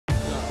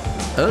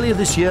Earlier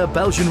this year,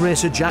 Belgian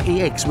racer Jacky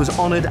Ickx was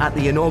honoured at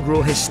the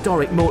inaugural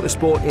historic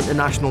Motorsport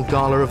International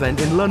Gala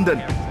event in London.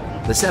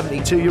 The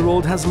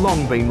 72-year-old has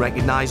long been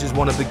recognised as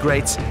one of the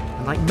greats,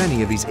 and like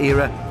many of his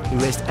era, he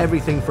raced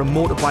everything from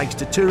motorbikes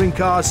to touring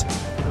cars,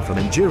 and from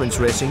endurance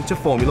racing to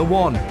Formula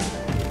One.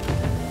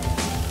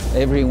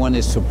 Everyone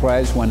is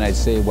surprised when I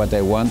say what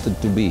I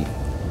wanted to be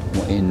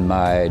in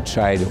my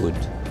childhood.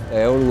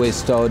 I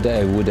always thought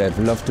I would have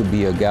loved to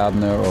be a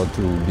gardener or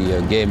to be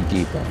a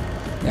gamekeeper.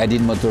 I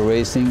did motor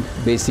racing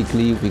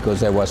basically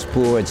because I was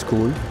poor at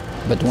school.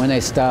 But when I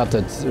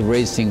started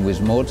racing with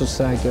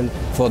motorcycle,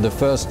 for the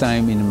first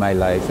time in my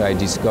life, I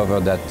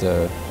discovered that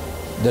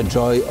the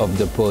joy of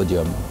the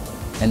podium.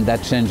 And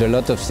that changed a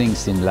lot of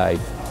things in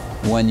life,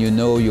 when you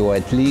know you're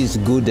at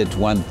least good at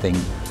one thing.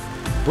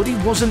 But he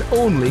wasn't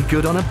only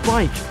good on a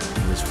bike,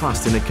 he was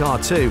fast in a car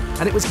too.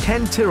 And it was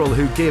Ken Tyrrell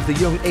who gave the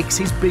young Ickx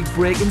his big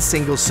break in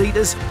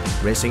single-seaters,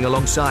 racing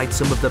alongside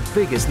some of the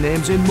biggest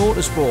names in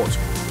motorsport.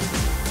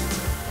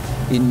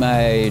 In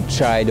my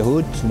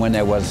childhood, when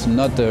I was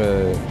not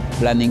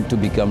planning to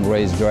become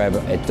race driver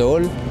at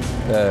all,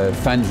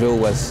 Fangio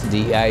was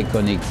the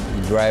iconic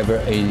driver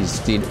and he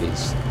still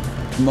is.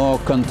 More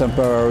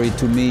contemporary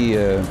to me,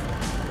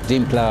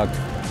 Jim Clark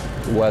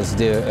was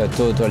a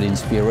total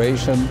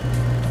inspiration,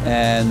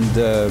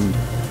 and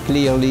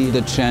clearly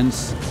the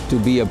chance to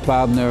be a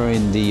partner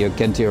in the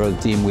Ken Tyrrell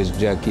team with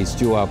Jackie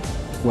Stewart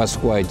was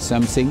quite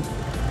something,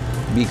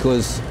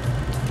 because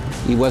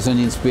he was an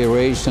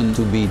inspiration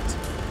to beat.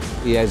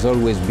 He has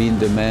always been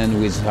the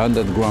man with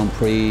 100 Grand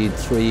Prix,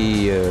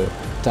 3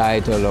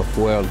 titles of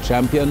world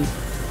champion,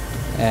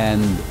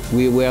 and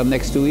we were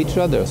next to each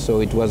other,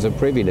 so it was a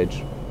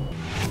privilege.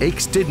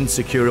 Ickx didn't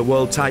secure a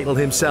world title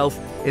himself.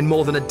 In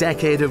more than a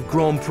decade of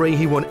Grand Prix,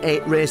 he won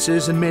 8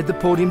 races and made the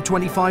podium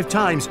 25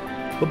 times.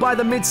 But by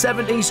the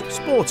mid-70s,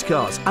 sports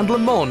cars and Le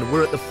Mans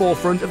were at the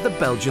forefront of the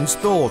Belgians'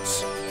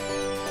 thoughts.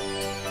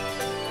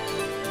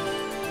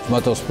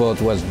 Motorsport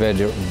was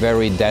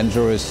very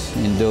dangerous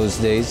in those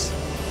days.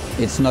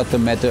 It's not a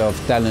matter of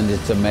talent,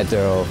 it's a matter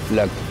of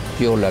luck,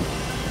 pure luck.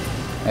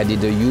 I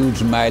did a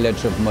huge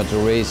mileage of motor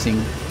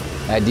racing.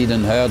 I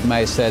didn't hurt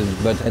myself,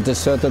 but at a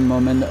certain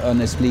moment,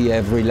 honestly,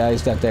 I've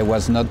realized that I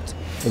was not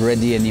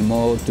ready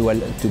anymore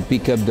to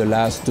pick up the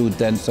last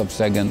 0.2 of a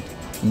second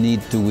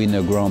need to win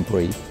a Grand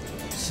Prix.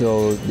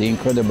 So the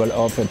incredible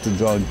offer to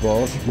join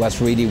Porsche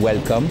was really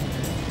welcome.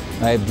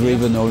 I've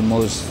driven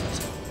almost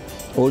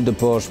all the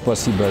Porsche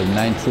possible,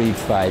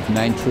 935,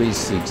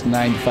 936,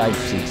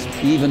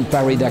 956, even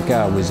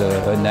Paris-Dakar with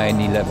a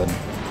 911.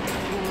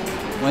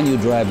 When you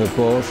drive a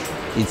Porsche,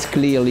 it's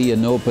clearly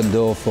an open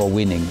door for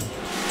winning.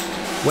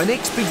 When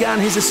Ickx began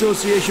his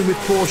association with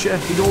Porsche,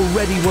 he'd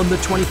already won the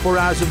 24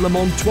 Hours of Le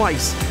Mans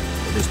twice.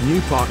 But this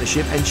new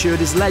partnership ensured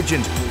his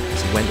legend,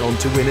 as he went on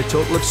to win a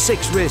total of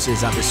 6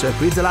 races at the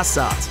Circuit de la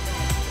Sarthe.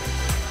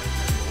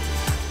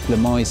 Le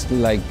Mans is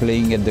like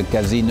playing at the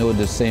casino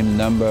the same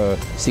number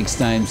 6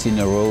 times in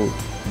a row.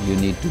 You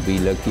need to be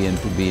lucky and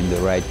to be in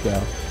the right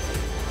car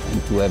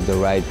and to have the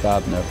right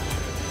partner.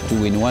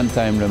 To win 1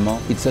 time Le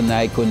Mans, it's an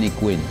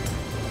iconic win.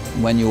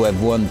 When you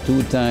have won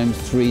 2 times,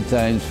 3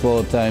 times,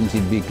 4 times,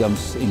 it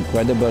becomes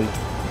incredible.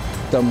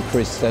 Tom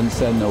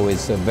Christensen, who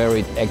is a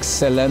very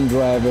excellent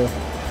driver,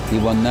 he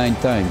won 9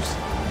 times.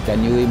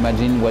 Can you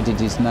imagine what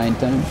it is 9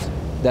 times?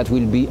 That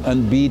will be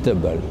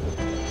unbeatable.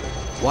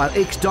 While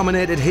Ickx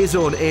dominated his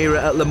own era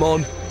at Le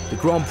Mans, the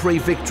Grand Prix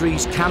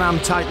victories, Can-Am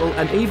title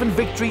and even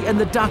victory in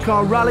the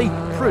Dakar Rally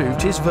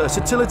proved his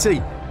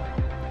versatility.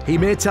 He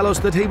may tell us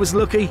that he was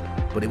lucky,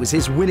 but it was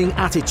his winning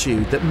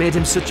attitude that made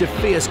him such a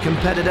fierce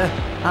competitor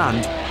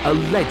and a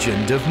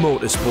legend of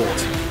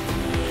motorsport.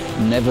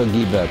 Never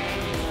give up.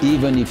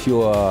 Even if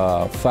you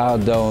are far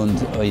down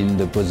in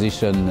the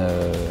position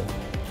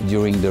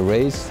during the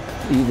race,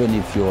 even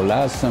if you're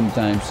last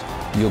sometimes,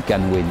 you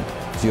can win.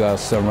 You are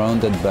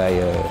surrounded by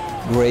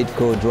great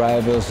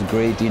co-drivers,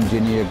 great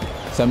engineers.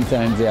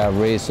 Sometimes there are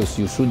races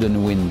you shouldn't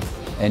win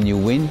and you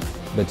win,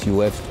 but you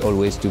have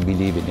always to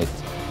believe in it.